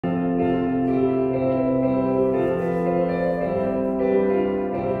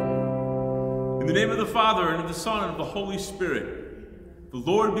the name of the Father, and of the Son, and of the Holy Spirit. The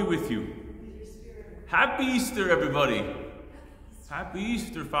Lord be with you. Happy Easter, everybody. Happy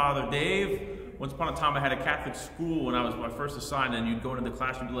Easter, Father Dave. Once upon a time, I had a Catholic school when I was my first assigned, and you'd go into the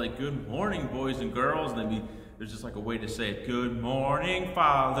classroom and be like, "Good morning, boys and girls," and there's just like a way to say it. Good morning,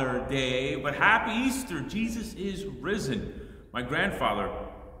 Father Dave. But happy Easter. Jesus is risen. My grandfather,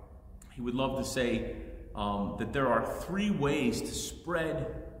 he would love to say that there are 3 ways to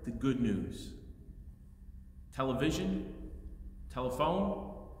spread the good news. Television,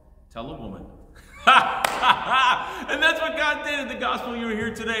 telephone, tell a woman. And that's what God did in the gospel you were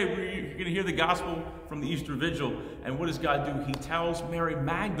here today. You're going to hear the gospel from the Easter Vigil. And what does God do? He tells Mary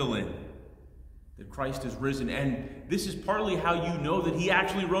Magdalene that Christ is risen. And this is partly how you know that he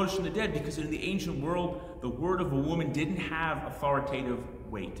actually rose from the dead, because in the ancient world, the word of a woman didn't have authoritative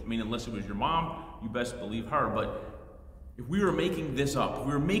weight. I mean, unless it was your mom, you best believe her. But if we were making this up, if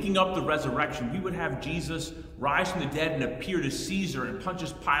we were making up the resurrection, we would have Jesus rise from the dead and appear to Caesar and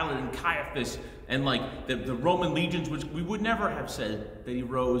Pontius Pilate and Caiaphas and like the Roman legions, which we would never have said that he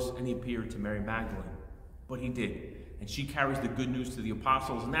rose and he appeared to Mary Magdalene. But he did. And she carries the good news to the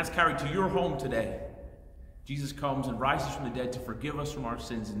apostles, and that's carried to your home today. Jesus comes and rises from the dead to forgive us from our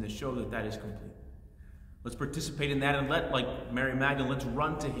sins and to show that that is complete. Let's participate in that, and like Mary Magdalene, let's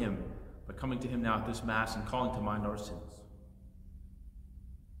run to him by coming to him now at this Mass and calling to mind our sins.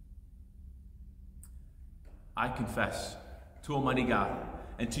 I confess to Almighty God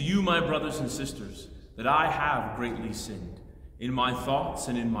and to you, my brothers and sisters, that I have greatly sinned in my thoughts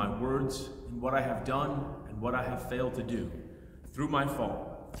and in my words, in what I have done and what I have failed to do, through my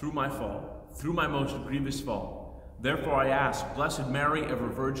fault, through my most grievous fault. Therefore I ask, Blessed Mary, ever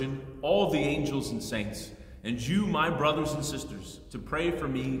Virgin, all the angels and saints, and you, my brothers and sisters, to pray for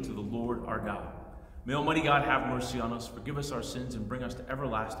me to the Lord our God. May Almighty God have mercy on us, forgive us our sins, and bring us to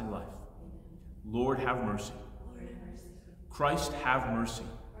everlasting life. Lord, have mercy. Christ, have mercy.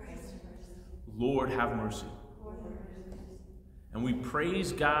 Lord, have mercy. And we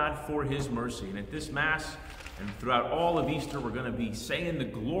praise God for his mercy. And at this Mass and throughout all of Easter, we're going to be saying the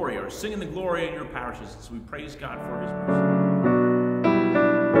glory or singing the glory in your parishes. So we praise God for his mercy.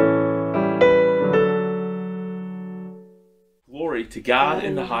 Glory to God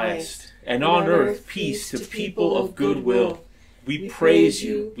in the highest, and on earth peace to people of good will. We praise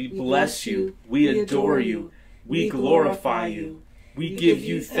you, we bless you, we adore you, we glorify you. We give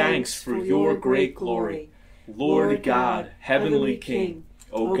you thanks for your great glory. Lord God, heavenly King,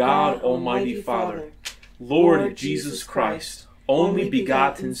 O God, almighty Father, Lord Jesus Christ, only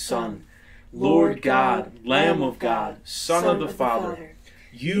begotten Son, Lord God, Lamb of God, Son of the Father,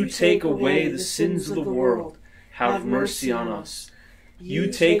 you take away the sins of the world. Have mercy on us.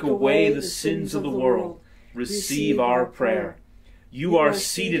 You take away the sins of the world. Receive our prayer. You are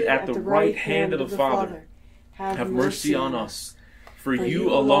seated at the right hand of the Father. Have mercy on us. For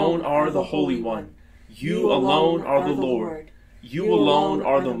you alone are the Holy One. You alone are the Lord. You alone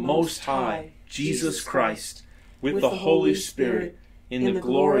are the Most High, Jesus Christ, with the Holy Spirit, in the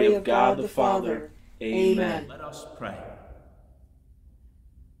glory of God the Father. Amen. Let us pray.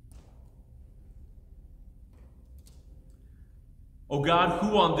 O God,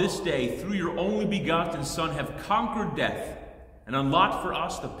 who on this day, through your only begotten Son, have conquered death and unlocked for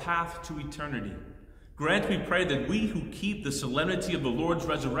us the path to eternity, grant, we pray, that we who keep the solemnity of the Lord's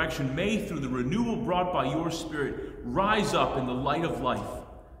resurrection may, through the renewal brought by your Spirit, rise up in the light of life.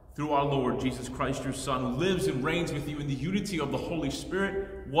 Through our Lord Jesus Christ, your Son, who lives and reigns with you in the unity of the Holy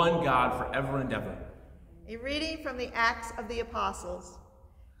Spirit, one God, forever and ever. A reading from the Acts of the Apostles.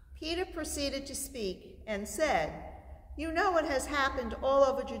 Peter proceeded to speak and said, "You know what has happened all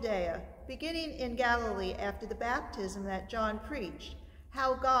over Judea, beginning in Galilee after the baptism that John preached,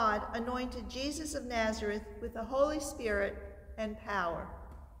 how God anointed Jesus of Nazareth with the Holy Spirit and power.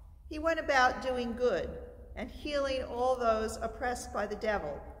 He went about doing good and healing all those oppressed by the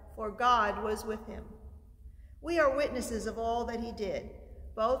devil, for God was with him. We are witnesses of all that he did,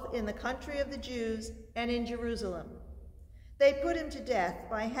 both in the country of the Jews and in Jerusalem. They put him to death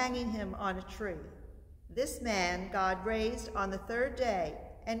by hanging him on a tree. This man God raised on the 3rd day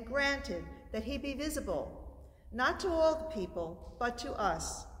and granted that he be visible, not to all the people, but to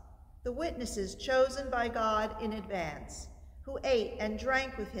us, the witnesses chosen by God in advance, who ate and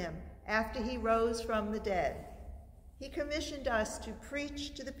drank with him after he rose from the dead. He commissioned us to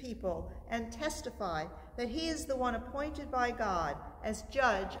preach to the people and testify that he is the one appointed by God as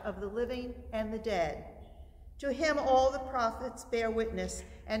judge of the living and the dead. To him all the prophets bear witness,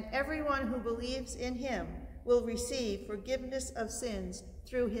 and everyone who believes in him will receive forgiveness of sins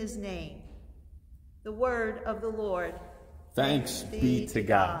through his name." The word of the Lord. Thanks be to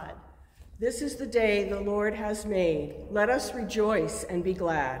God. This is the day the Lord has made. Let us rejoice and be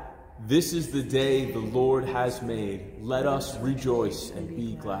glad. This is the day the Lord has made. Let us rejoice and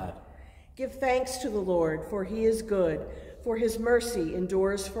be glad. Give thanks to the Lord, for he is good, for his mercy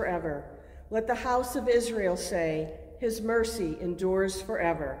endures forever. Let the house of Israel say, his mercy endures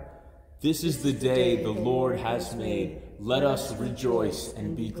forever. This is the day the Lord has made. Let us rejoice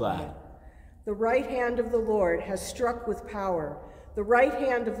and be glad. The right hand of the Lord has struck with power. The right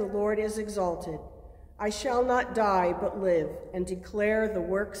hand of the Lord is exalted. I shall not die but live and declare the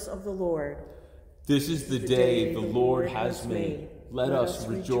works of the Lord. This is the day the Lord has made. Let us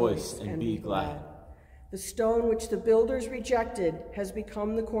rejoice and be glad. The stone which the builders rejected has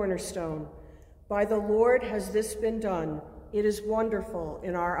become the cornerstone. By the Lord has this been done. It is wonderful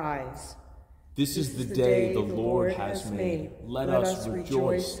in our eyes. This is the day the Lord has made. Let us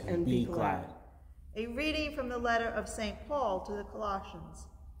rejoice and be glad. A reading from the letter of St. Paul to the Colossians.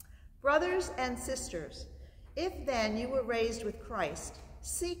 Brothers and sisters, if then you were raised with Christ,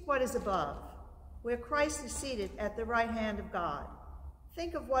 seek what is above, where Christ is seated at the right hand of God.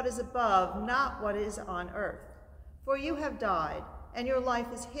 Think of what is above, not what is on earth. For you have died, and your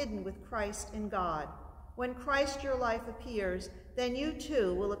life is hidden with Christ in God. When Christ your life appears, then you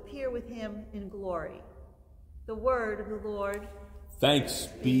too will appear with him in glory. The word of the Lord. Thanks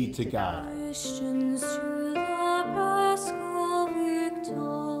be to God. Christians to the Paschal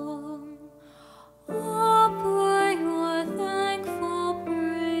victim, offer your thankful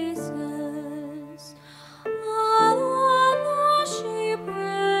praises. Allah, sheep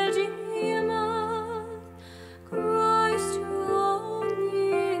redeemeth, Christ who only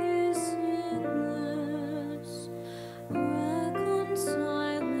is sinless,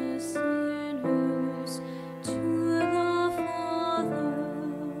 reconcile the sinners to the Father.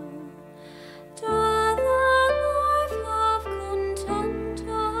 Death and life have contented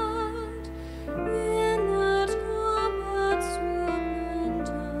in that combat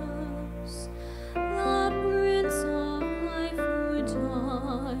stupendous. That Prince of life who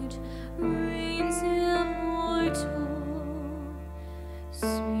died reigns immortal.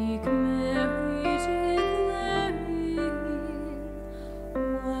 Speak, Mary, declaring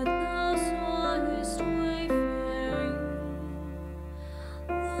what thou sawest wayfaring.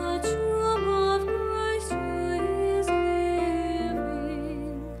 The tomb of Christ who is living,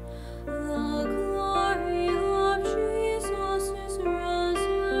 the glory of Jesus'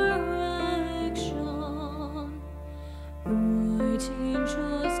 resurrection. Bright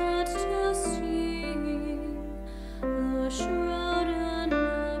angels at testing, the shroud and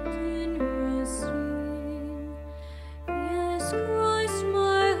napkin resting. Yes, Christ,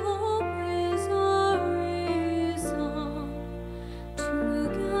 my hope is arisen.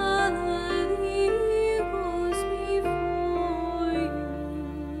 Together he goes before you.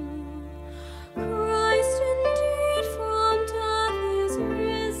 Christ indeed from death is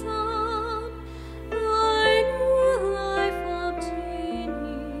risen, thy new life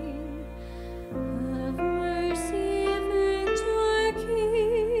obtaining. Have mercy, Victor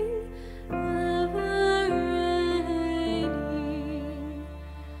King, ever reigning.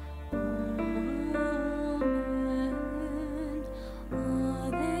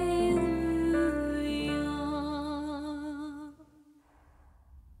 Amen. Alleluia.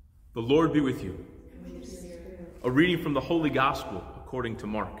 The Lord be with you. A reading from the Holy Gospel according to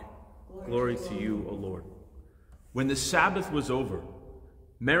Mark. Glory to you, O Lord. When the Sabbath was over,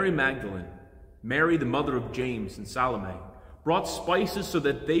 Mary Magdalene, Mary the mother of James and Salome, brought spices so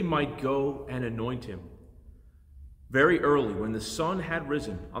that they might go and anoint him. Very early, when the sun had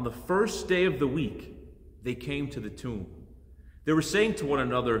risen, on the first day of the week, they came to the tomb. They were saying to one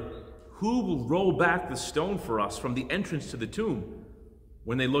another, "Who will roll back the stone for us from the entrance to the tomb?"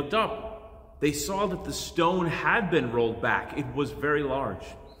 When they looked up, they saw that the stone had been rolled back. It was very large.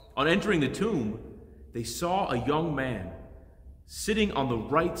 On entering the tomb, they saw a young man sitting on the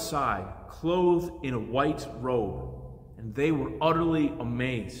right side, clothed in a white robe, and they were utterly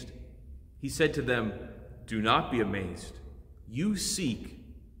amazed. He said to them, "Do not be amazed. You seek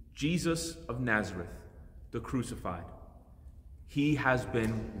Jesus of Nazareth, the crucified. He has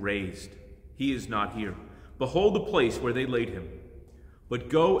been raised. He is not here. Behold the place where they laid him. But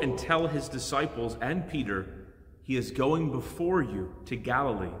go and tell his disciples and Peter, he is going before you to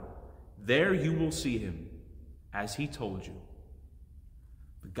Galilee. There you will see him, as he told you."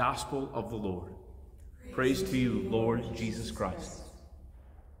 The Gospel of the Lord. Praise to you, Lord Jesus Christ.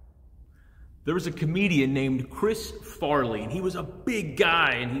 There was a comedian named Chris Farley, and he was a big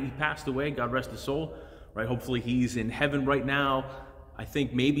guy, and he passed away, God rest his soul. Right? Hopefully he's in heaven right now. I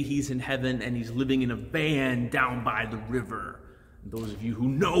think maybe he's in heaven and he's living in a van down by the river. And those of you who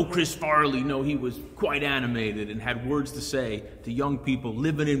know Chris Farley know he was quite animated and had words to say to young people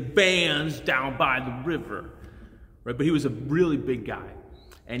living in bands down by the river. Right? But he was a really big guy.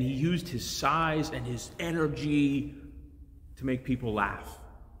 And he used his size and his energy to make people laugh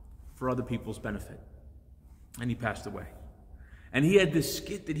for other people's benefit. And he passed away. And he had this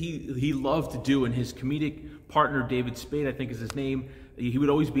skit that he loved to do, and his comedic partner, David Spade, I think is his name, he would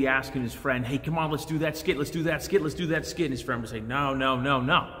always be asking his friend, hey, come on, let's do that skit, let's do that skit, let's do that skit. And his friend would say, no, no, no,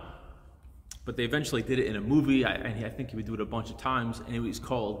 no. But they eventually did it in a movie, and I think he would do it a bunch of times, and it was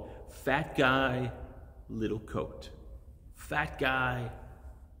called Fat Guy, Little Coat. Fat Guy,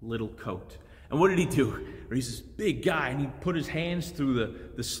 Little Coat. And what did he do? He's this big guy, and he put his hands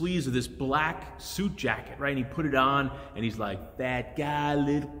through the sleeves of this black suit jacket, right? And he put it on, and he's like, fat guy,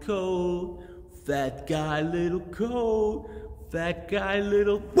 little coat, fat guy, little coat, fat guy,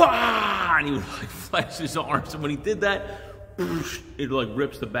 little, wah! And he would like flex his arms, and when he did that, it like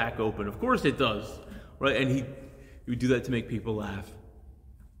rips the back open. Of course it does, right? And he would do that to make people laugh.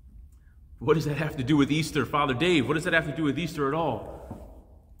 What does that have to do with Easter, Father Dave? What does that have to do with Easter at all?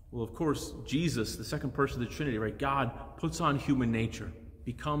 Well, of course, Jesus, the second person of the Trinity, right? God puts on human nature,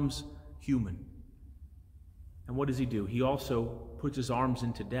 becomes human. And what does he do? He also puts his arms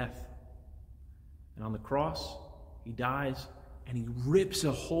into death. And on the cross, he dies, and he rips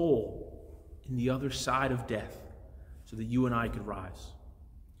a hole in the other side of death so that you and I could rise.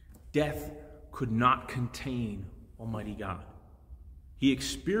 Death could not contain Almighty God. He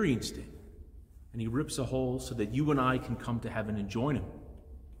experienced it, and he rips a hole so that you and I can come to heaven and join him,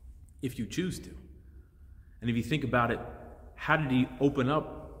 if you choose to. And if you think about it, how did he open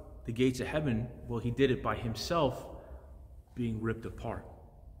up the gates of heaven? Well, he did it by himself being ripped apart.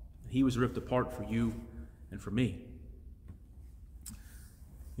 He was ripped apart for you and for me.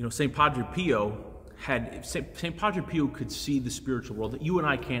 You know, St. Padre Pio could see the spiritual world that you and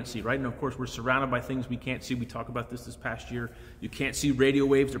I can't see, right? And of course, we're surrounded by things we can't see. We talked about this past year. You can't see radio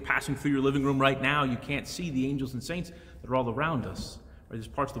waves. They're passing through your living room right now. You can't see the angels and saints that are all around us. Right? There's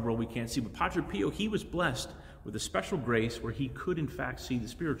parts of the world we can't see. But Padre Pio, he was blessed with a special grace where he could, in fact, see the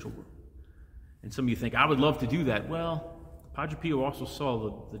spiritual world. And some of you think, I would love to do that. Well, Padre Pio also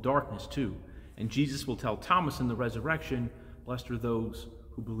saw the darkness too. And Jesus will tell Thomas in the resurrection, blessed are those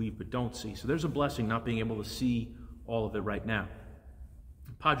who believe but don't see. So there's a blessing not being able to see all of it right now.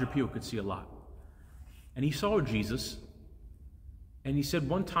 Padre Pio could see a lot. And he saw Jesus, and he said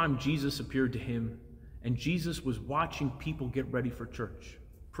one time Jesus appeared to him, and Jesus was watching people get ready for church.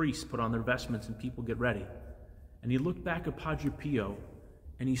 Priests put on their vestments and people get ready. And he looked back at Padre Pio,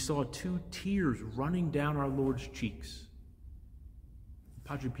 and he saw 2 tears running down our Lord's cheeks.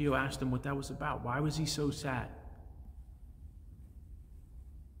 Padre Pio asked him what that was about. Why was he so sad?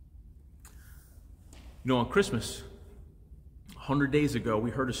 You know, on Christmas, 100 days ago, we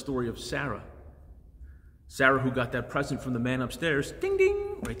heard a story of Sarah. Sarah, who got that present from the man upstairs, ding,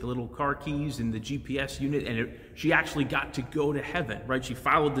 ding, right, the little car keys and the GPS unit, and she actually got to go to heaven, right? She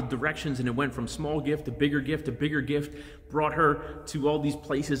followed the directions, and it went from small gift to bigger gift to bigger gift, brought her to all these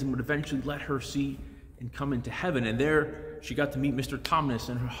places, and would eventually let her see and come into heaven. And there, she got to meet Mr. Thomas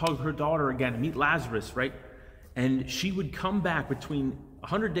and hug her daughter again, and meet Lazarus, right? And she would come back between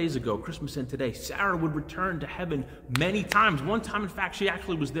 100 days ago, Christmas and today. Sarah would return to heaven many times. One time, in fact, she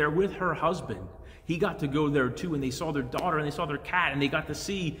actually was there with her husband. He got to go there too, and they saw their daughter, and they saw their cat, and they got to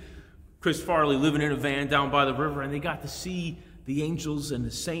see Chris Farley living in a van down by the river, and they got to see the angels and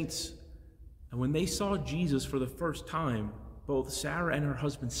the saints. And when they saw Jesus for the first time, both Sarah and her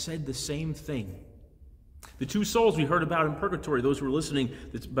husband said the same thing. The 2 souls we heard about in purgatory, those who were listening,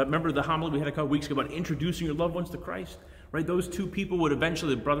 remember the homily we had a couple weeks ago about introducing your loved ones to Christ? Right? Those 2 people would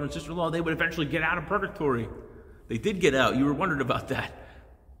eventually, the brother and sister-in-law, they would eventually get out of purgatory. They did get out. You were wondering about that.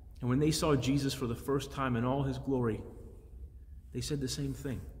 And when they saw Jesus for the first time in all his glory, they said the same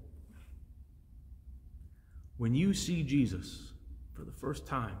thing. When you see Jesus for the first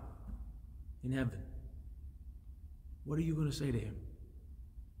time in heaven, what are you going to say to him?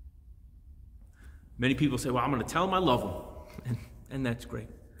 Many people say, well, I'm going to tell him I love him. And that's great.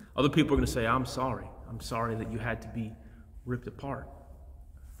 Other people are going to say, I'm sorry. I'm sorry that you had to be ripped apart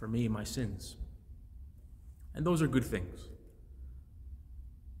for me and my sins. And those are good things.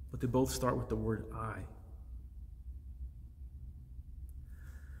 But they both start with the word I.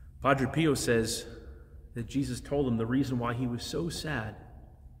 Padre Pio says that Jesus told him the reason why he was so sad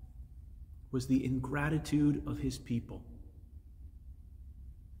was the ingratitude of his people.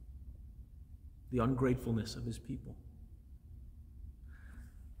 The ungratefulness of his people.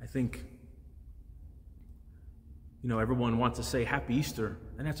 I think, you know, everyone wants to say Happy Easter,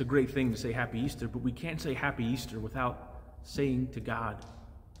 and that's a great thing to say Happy Easter, but we can't say Happy Easter without saying to God,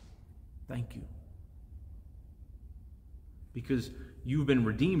 thank you. Because you've been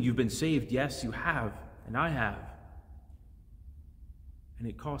redeemed, you've been saved. Yes, you have, and I have. And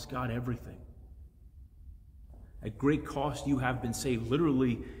it cost God everything. At great cost you have been saved.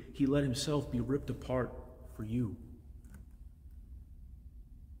 Literally, he let himself be ripped apart for you.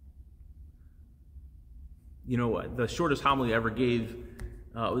 You know, the shortest homily I ever gave,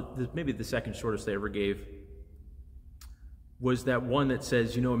 maybe the second shortest I ever gave, was that one that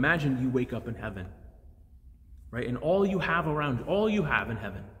says, you know, imagine you wake up in heaven, right? And all you have around, all you have in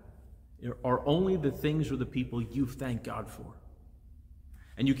heaven are only the things or the people you thank God for.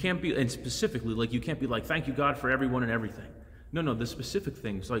 And you can't be, and specifically, like, you can't be like, thank you, God, for everyone and everything. No, the specific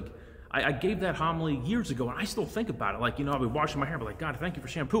things. Like, I gave that homily years ago, and I still think about it. Like, you know, I'll be washing my hair, but like, God, thank you for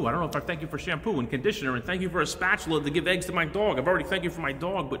shampoo. I don't know if I thank you for shampoo and conditioner, and thank you for a spatula to give eggs to my dog. I've already thanked you for my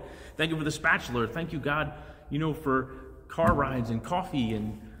dog, but thank you for the spatula. Thank you, God, you know, for car rides and coffee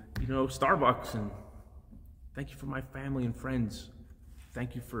and, you know, Starbucks. And thank you for my family and friends.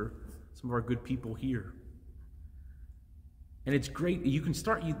 Thank you for some of our good people here. And it's great. You can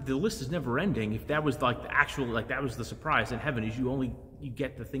start, the list is never ending. If that was like the actual, like that was the surprise in heaven, is you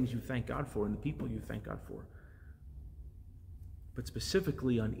get the things you thank God for and the people you thank God for. But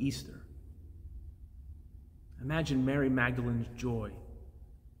specifically on Easter, imagine Mary Magdalene's joy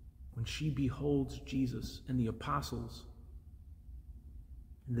when she beholds Jesus and the apostles.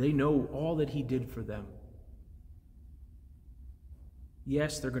 And they know all that he did for them.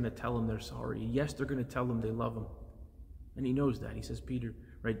 Yes, they're going to tell him they're sorry. Yes, they're going to tell him they love him. And he knows that. He says, Peter,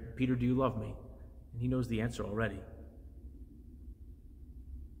 right? Peter, do you love me? And he knows the answer already.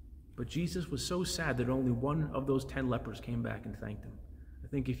 But Jesus was so sad that only one of those 10 lepers came back and thanked him. I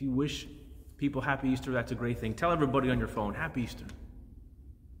think if you wish people happy Easter, that's a great thing. Tell everybody on your phone, happy Easter.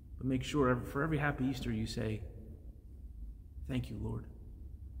 But make sure for every happy Easter you say, thank you, Lord.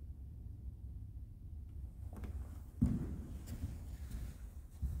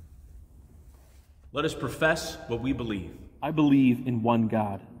 Let us profess what we believe. I believe in one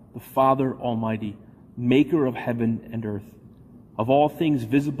God, the Father Almighty, maker of heaven and earth, of all things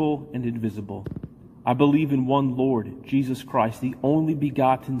visible and invisible. I believe in one Lord, Jesus Christ, the only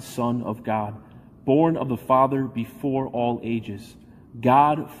begotten Son of God, born of the Father before all ages,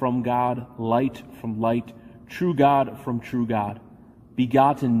 God from God, light from light, true God from true God,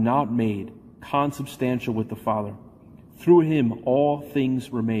 begotten, not made, consubstantial with the Father. Through him all things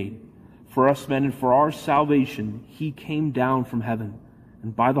were made. For us men and for our salvation, he came down from heaven,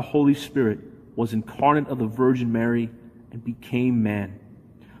 and by the Holy Spirit was incarnate of the Virgin Mary and became man.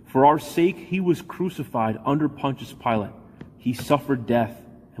 For our sake he was crucified under Pontius Pilate. He suffered death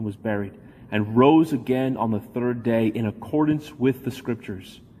and was buried, and rose again on the third day in accordance with the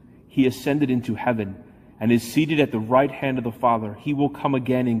Scriptures. He ascended into heaven and is seated at the right hand of the Father. He will come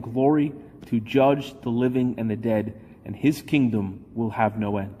again in glory to judge the living and the dead, and his kingdom will have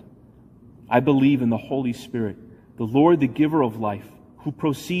no end. I believe in the Holy Spirit, the Lord, the giver of life, who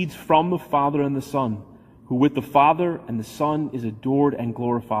proceeds from the Father and the Son, who with the Father and the Son is adored and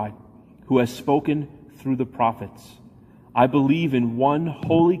glorified, who has spoken through the prophets. I believe in one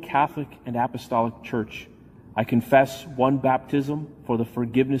holy Catholic and apostolic church. I confess one baptism for the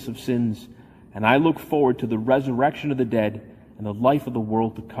forgiveness of sins, and I look forward to the resurrection of the dead and the life of the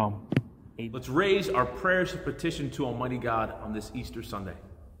world to come. Let's raise our prayers of petition to Almighty God on this Easter Sunday.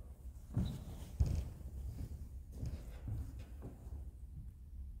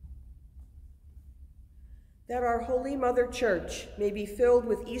 That our Holy Mother Church may be filled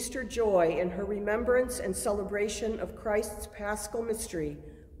with Easter joy in her remembrance and celebration of Christ's Paschal mystery,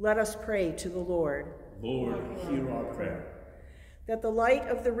 let us pray to the Lord. Lord, hear our prayer. That the light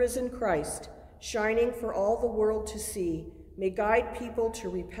of the risen Christ, shining for all the world to see, may guide people to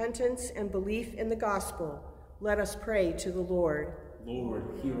repentance and belief in the gospel, let us pray to the Lord. Lord,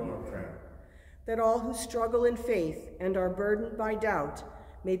 hear our prayer. That all who struggle in faith and are burdened by doubt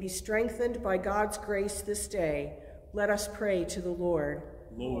may be strengthened by God's grace this day, let us pray to the Lord.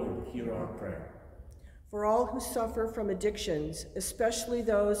 Lord, hear our prayer. For all who suffer from addictions, especially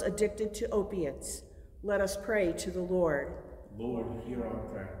those addicted to opiates, let us pray to the Lord. Lord, hear our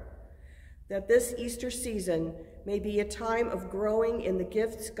prayer. That this Easter season may be a time of growing in the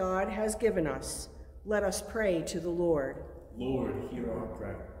gifts God has given us, let us pray to the Lord. Lord, hear our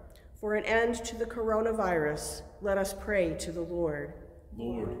prayer. For an end to the coronavirus, let us pray to the Lord.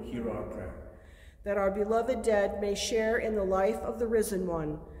 Lord, hear our prayer. That our beloved dead may share in the life of the risen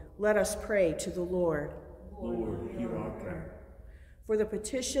one, let us pray to the Lord. Lord, hear our prayer. For the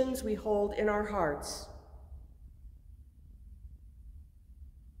petitions we hold in our hearts,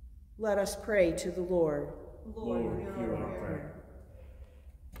 let us pray to the Lord. Lord, hear our prayer.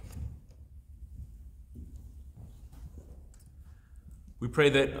 We pray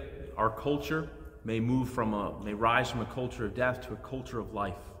that our culture may rise from a culture of death to a culture of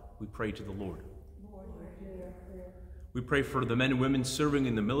life. We pray to the Lord. We pray for the men and women serving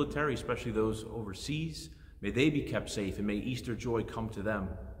in the military, especially those overseas. May they be kept safe, and may Easter joy come to them.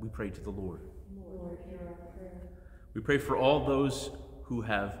 We pray to the Lord. We pray for all those who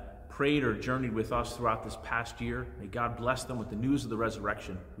have prayed or journeyed with us throughout this past year. May God bless them with the news of the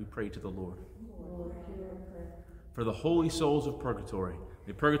resurrection. We pray to the Lord. For the holy souls of purgatory,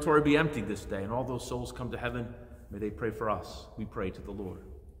 may purgatory be emptied this day, and all those souls come to heaven. May they pray for us. We pray to the Lord.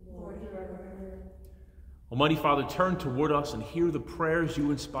 Almighty Father, turn toward us and hear the prayers you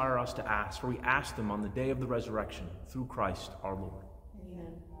inspire us to ask, for we ask them on the day of the resurrection, through Christ our Lord.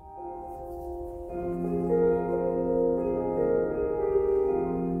 Amen.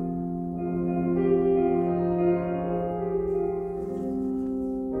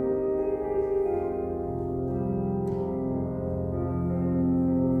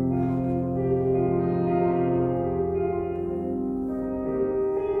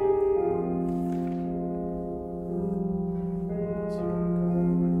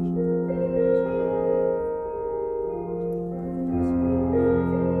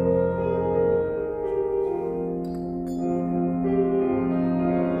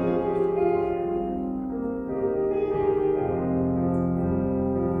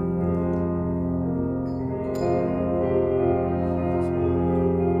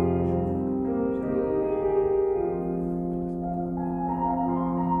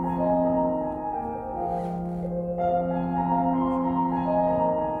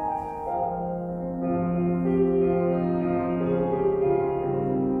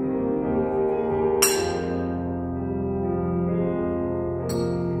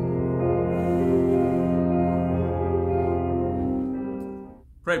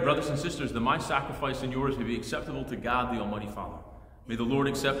 Pray, brothers and sisters, that my sacrifice and yours may be acceptable to God, the Almighty Father. May the Lord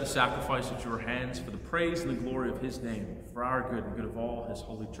accept the sacrifice at your hands for the praise and the glory of his name, for our good and good of all his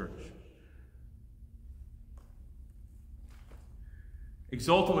holy church.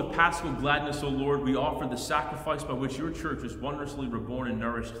 Exultant with paschal gladness, O Lord, we offer the sacrifice by which your church is wondrously reborn and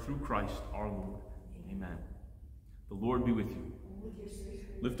nourished through Christ our Lord. Amen. The Lord be with you.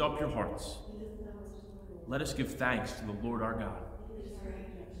 Lift up your hearts. Let us give thanks to the Lord our God.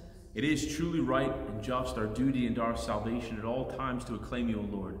 It is truly right and just, our duty and our salvation at all times to acclaim you,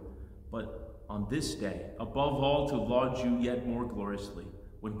 O Lord, but on this day, above all, to laud you yet more gloriously,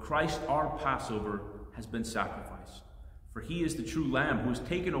 when Christ our Passover has been sacrificed. For he is the true Lamb who has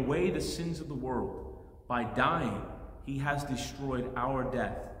taken away the sins of the world. By dying, he has destroyed our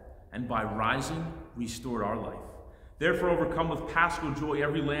death, and by rising, restored our life. Therefore, overcome with paschal joy,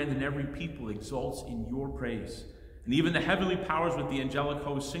 every land and every people exalts in your praise. And even the heavenly powers with the angelic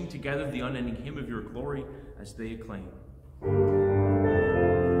host sing together the unending hymn of your glory as they acclaim.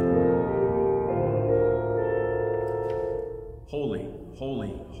 Holy,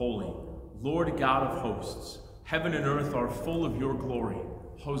 holy, holy, Lord God of hosts, heaven and earth are full of your glory.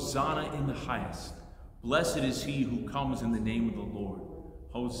 Hosanna in the highest. Blessed is he who comes in the name of the Lord.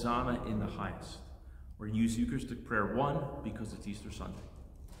 Hosanna in the highest. We're going to use Eucharistic Prayer 1 because it's Easter Sunday.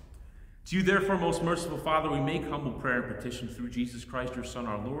 To you, therefore, most merciful Father, we make humble prayer and petition through Jesus Christ, your Son,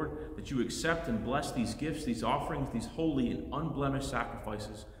 our Lord, that you accept and bless these gifts, these offerings, these holy and unblemished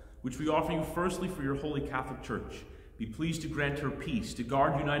sacrifices, which we offer you firstly for your holy Catholic Church. Be pleased to grant her peace, to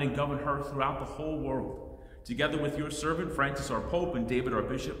guard, unite, and govern her throughout the whole world, together with your servant, Francis, our Pope, and David, our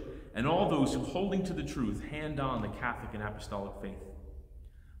Bishop, and all those who, holding to the truth, hand on the Catholic and Apostolic faith.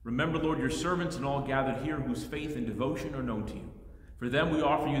 Remember, Lord, your servants and all gathered here whose faith and devotion are known to you. For them we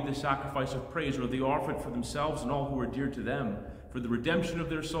offer you this sacrifice of praise, or they offer it for themselves and all who are dear to them, for the redemption of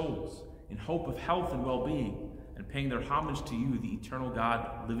their souls, in hope of health and well-being, and paying their homage to you, the eternal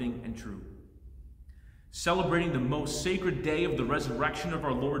God, living and true. Celebrating the most sacred day of the resurrection of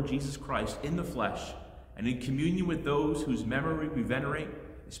our Lord Jesus Christ in the flesh, and in communion with those whose memory we venerate,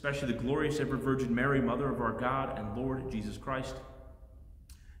 especially the glorious ever Virgin Mary, Mother of our God and Lord Jesus Christ,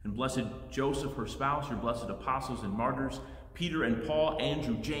 and blessed Joseph, her spouse, your blessed apostles and martyrs, Peter and Paul,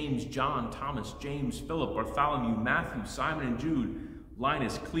 Andrew, James, John, Thomas, James, Philip, Bartholomew, Matthew, Simon and Jude,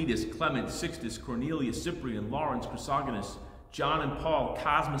 Linus, Cletus, Clement, Sixtus, Cornelius, Cyprian, Lawrence, Chrysogonus, John and Paul,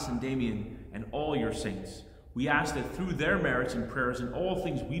 Cosmas and Damian, and all your saints. We ask that through their merits and prayers in all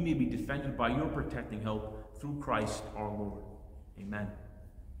things we may be defended by your protecting help through Christ our Lord. Amen.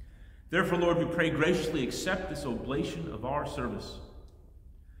 Therefore, Lord, we pray graciously accept this oblation of our service.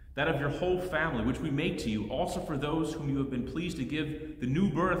 that of your whole family, which we make to you, also for those whom you have been pleased to give the new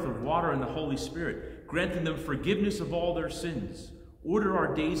birth of water and the Holy Spirit, granting them forgiveness of all their sins. Order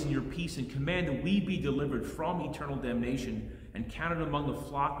our days in your peace, and command that we be delivered from eternal damnation and counted among the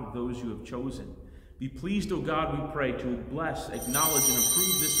flock of those you have chosen. Be pleased, O God, we pray, to bless, acknowledge, and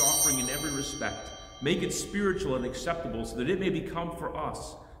approve this offering in every respect. Make it spiritual and acceptable, so that it may become for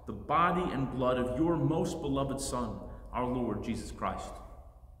us the body and blood of your most beloved Son, our Lord Jesus Christ.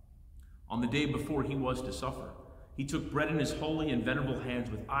 On the day before he was to suffer, he took bread in his holy and venerable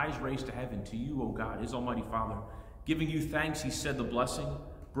hands with eyes raised to heaven to you, O God, his almighty Father. Giving you thanks, he said the blessing,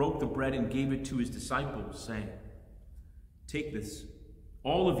 broke the bread, and gave it to his disciples, saying, "Take this,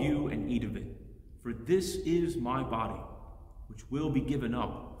 all of you, and eat of it, for this is my body, which will be given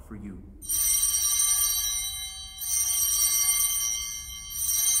up for you."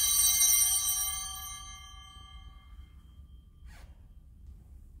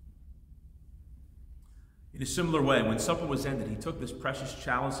 In a similar way, when supper was ended, he took this precious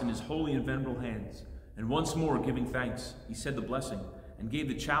chalice in his holy and venerable hands, and once more giving thanks, he said the blessing, and gave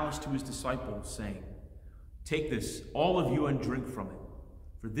the chalice to his disciples, saying, "Take this, all of you, and drink from it,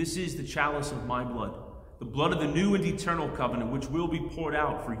 for this is the chalice of my blood, the blood of the new and eternal covenant, which will be poured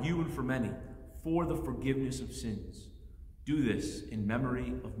out for you and for many, for the forgiveness of sins. Do this in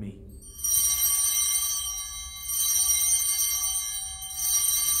memory of me."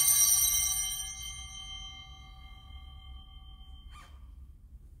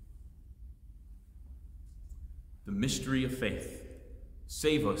 The mystery of faith.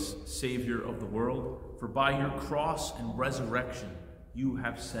 Save us, Savior of the world, for by your cross and resurrection you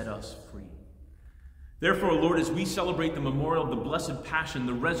have set us free. Therefore, Lord, as we celebrate the memorial of the blessed Passion,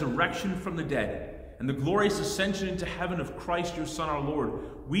 the resurrection from the dead, and the glorious ascension into heaven of Christ your Son, our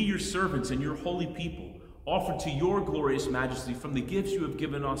Lord, we, your servants and your holy people, offer to your glorious majesty from the gifts you have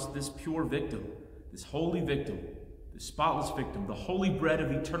given us this pure victim, this holy victim, this spotless victim, the holy bread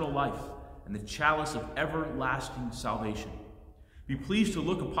of eternal life, and the chalice of everlasting salvation. Be pleased to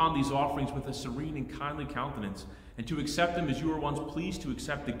look upon these offerings with a serene and kindly countenance, and to accept them as you were once pleased to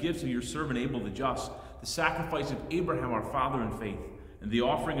accept the gifts of your servant Abel the just, the sacrifice of Abraham our father in faith, and the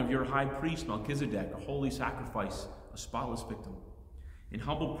offering of your high priest Melchizedek, a holy sacrifice, a spotless victim. In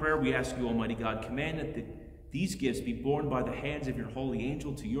humble prayer we ask you, Almighty God, command that these gifts be borne by the hands of your holy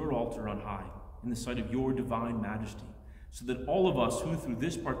angel to your altar on high, in the sight of your divine majesty, so that all of us who through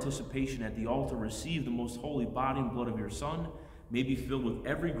this participation at the altar receive the most holy body and blood of your Son may be filled with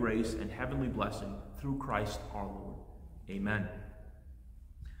every grace and heavenly blessing through Christ our Lord. Amen.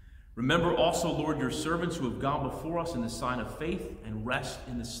 Remember also, Lord, your servants who have gone before us in the sign of faith, and rest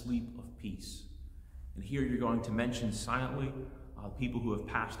in the sleep of peace. And here you're going to mention silently people who have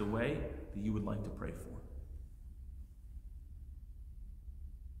passed away that you would like to pray for.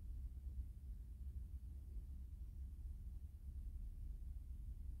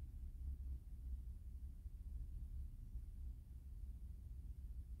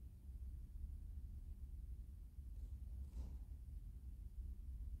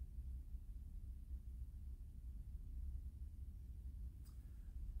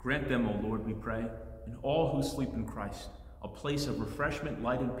 Grant them, O Lord, we pray, and all who sleep in Christ, a place of refreshment,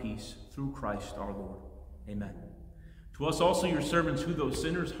 light, and peace through Christ our Lord. Amen. To us also, your servants, who though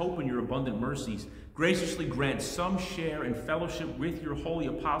sinners hope in your abundant mercies, graciously grant some share in fellowship with your holy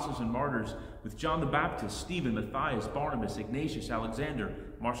apostles and martyrs, with John the Baptist, Stephen, Matthias, Barnabas, Ignatius, Alexander,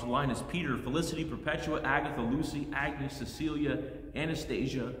 Marcellinus, Peter, Felicity, Perpetua, Agatha, Lucy, Agnes, Cecilia,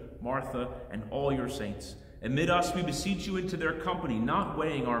 Anastasia, Martha, and all your saints. Admit us, we beseech you, into their company, not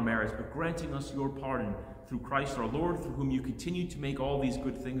weighing our merits, but granting us your pardon through Christ our Lord, through whom you continue to make all these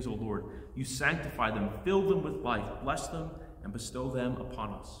good things, O Lord. You sanctify them, fill them with life, bless them, and bestow them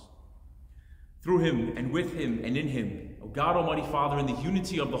upon us. Through him, and with him, and in him, O God, Almighty Father, in the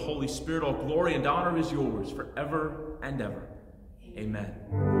unity of the Holy Spirit, all glory and honor is yours forever and ever. Amen.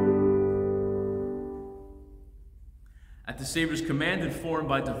 At the Savior's command, informed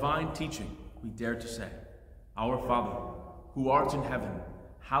by divine teaching, we dare to say, Our Father, who art in heaven,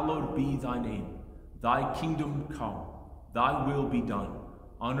 hallowed be thy name. Thy kingdom come, thy will be done,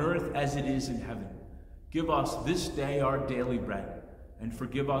 on earth as it is in heaven. Give us this day our daily bread, and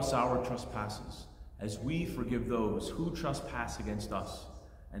forgive us our trespasses, as we forgive those who trespass against us.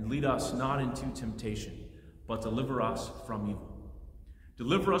 And lead us not into temptation, but deliver us from evil.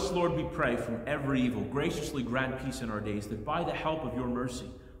 Deliver us, Lord, we pray, from every evil. Graciously grant peace in our days, that by the help of your mercy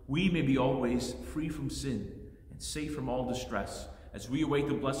we may be always free from sin and safe from all distress, as we await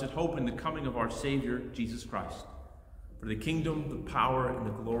the blessed hope and the coming of our Savior, Jesus Christ. For the kingdom, the power, and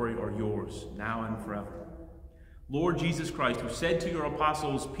the glory are yours, now and forever. Lord Jesus Christ, who said to your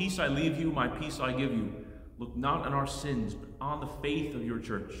apostles, "Peace I leave you, my peace I give you," look not on our sins, but on the faith of your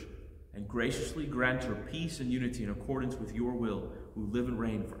church, and graciously grant her peace and unity in accordance with your will, who live and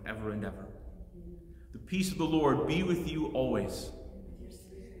reign forever and ever. The peace of the Lord be with you always.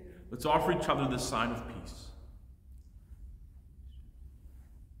 Let's offer each other this sign of peace.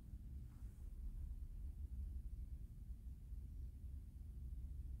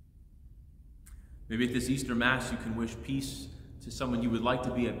 Maybe at this Easter Mass you can wish peace to someone you would like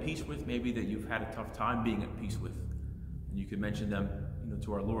to be at peace with, maybe that you've had a tough time being at peace with. And you can mention them,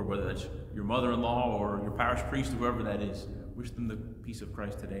 to our Lord, whether that's your mother-in-law or your parish priest, whoever that is. Wish them the peace of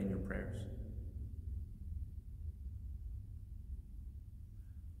Christ today in your prayers.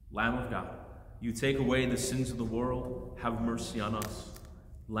 Lamb of God, you take away the sins of the world, have mercy on us.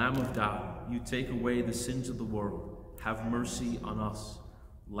 Lamb of God, you take away the sins of the world, have mercy on us.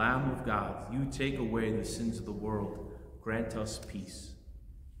 Lamb of God, you take away the sins of the world, grant us peace.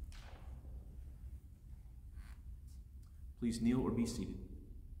 Please kneel or be seated.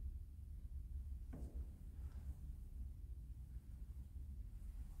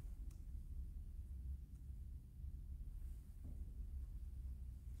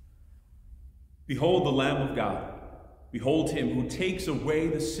 Behold the Lamb of God. Behold him who takes away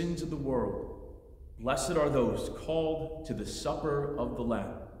the sins of the world. Blessed are those called to the supper of the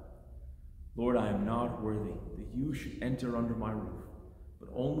Lamb. Lord, I am not worthy that you should enter under my roof, but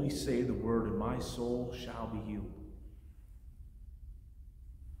only say the word, and my soul shall be healed.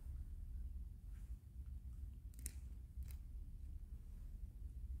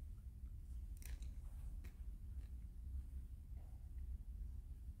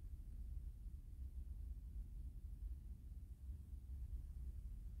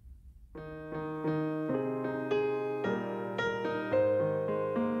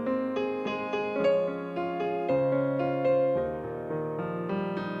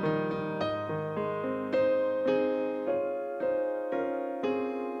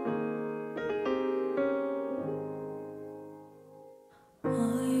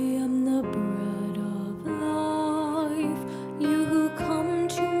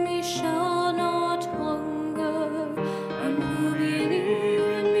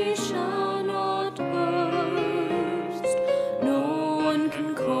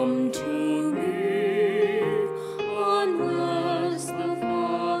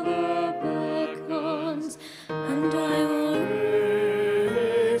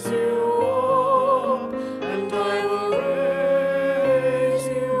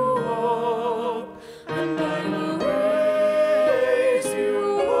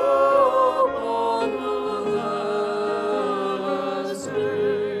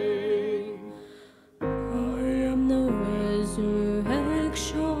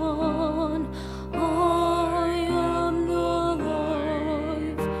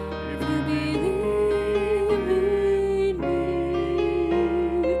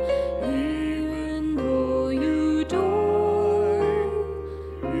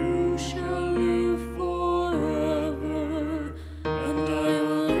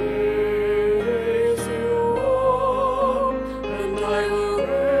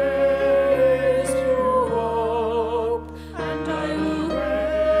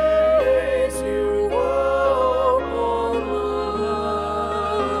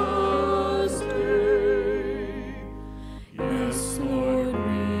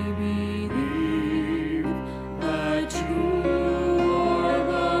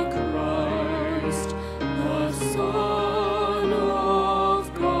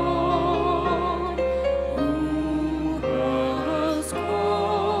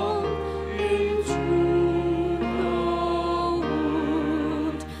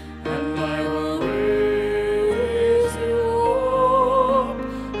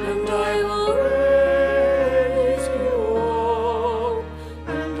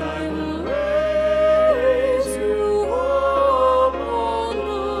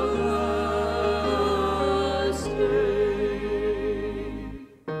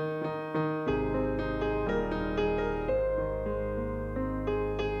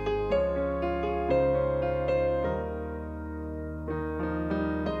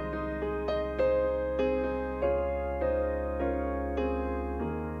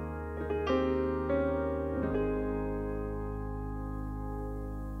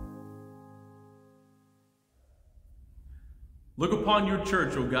 Look upon your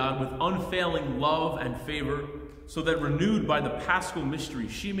church, O God, with unfailing love and favor, so that renewed by the Paschal mystery,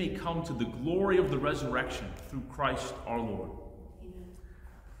 she may come to the glory of the resurrection through Christ our Lord. Amen.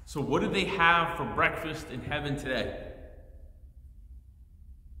 So what did they have for breakfast in heaven today?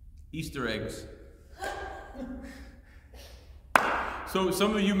 Easter eggs. So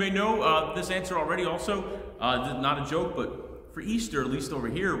some of you may know this answer already also. Not a joke, but for Easter, at least over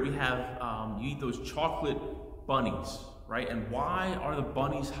here, we have, you eat those chocolate bunnies, right? And why are the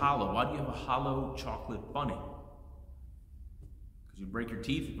bunnies hollow? Why do you have a hollow chocolate bunny? Because you break your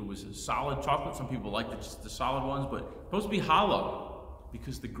teeth if it was a solid chocolate. Some people like the solid ones, but it's supposed to be hollow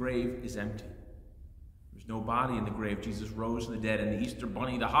because the grave is empty. There's no body in the grave. Jesus rose from the dead, and the Easter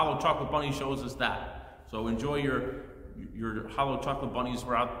bunny, the hollow chocolate bunny, shows us that. So enjoy your hollow chocolate bunnies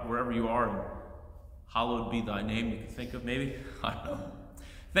wherever you are, and hallowed be thy name. You can think of maybe. I don't know.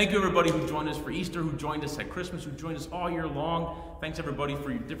 Thank you everybody who joined us for Easter, who joined us at Christmas, who joined us all year long. Thanks everybody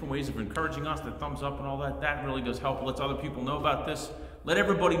for your different ways of encouraging us, the thumbs up and all that. That really does help. It lets other people know about this. Let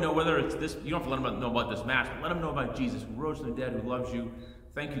everybody know, whether it's this, you don't have to let them know about this match, but let them know about Jesus, who rose from the dead, who loves you.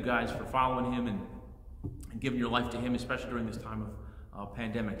 Thank you guys for following him and giving your life to him, especially during this time of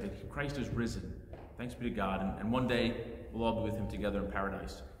pandemic, that Christ is risen. Thanks be to God. And one day, we'll all be with him together in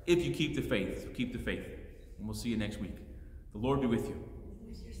paradise. If you keep the faith, keep the faith. And we'll see you next week. The Lord be with you.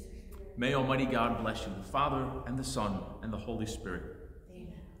 May Almighty God bless you, the Father, and the Son, and the Holy Spirit.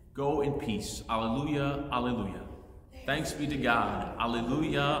 Amen. Go in peace. Alleluia, alleluia. Thanks be to God.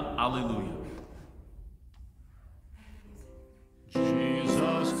 Alleluia, alleluia.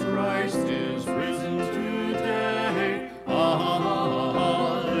 Jesus Christ is risen today. Alleluia.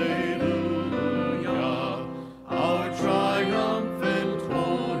 Our triumphant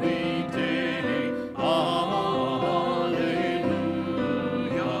holy day. Alleluia.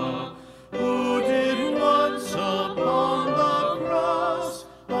 Who did once upon the cross,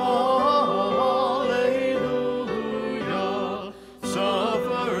 alleluia,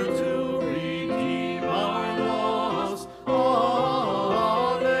 suffer to redeem our loss.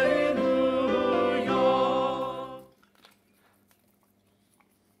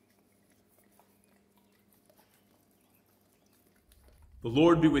 The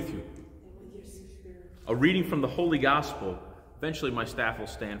Lord be with you. A reading from the Holy Gospel. Eventually my staff will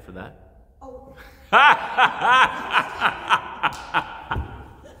stand for that. Oh.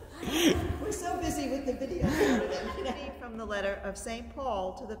 We're so busy with the video. From the letter of St.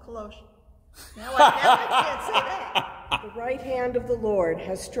 Paul to the Colossians. Now I can't say that. The right hand of the Lord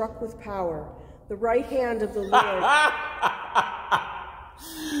has struck with power. The right hand of the Lord.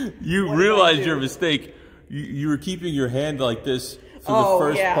 You realize your mistake. You were keeping your hand like this for the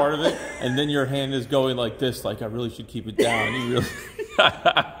first part of it, and then your hand is going like this, like I really should keep it down. You really...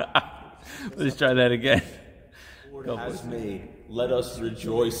 Let's try that again. Lord has made. Let us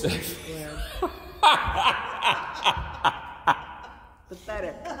rejoice.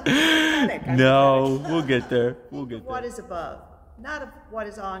 Pathetic. No, we'll get there. We'll get there. What is above, not of what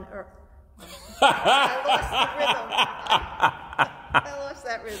is on earth. I lost the rhythm. I lost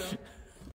that rhythm.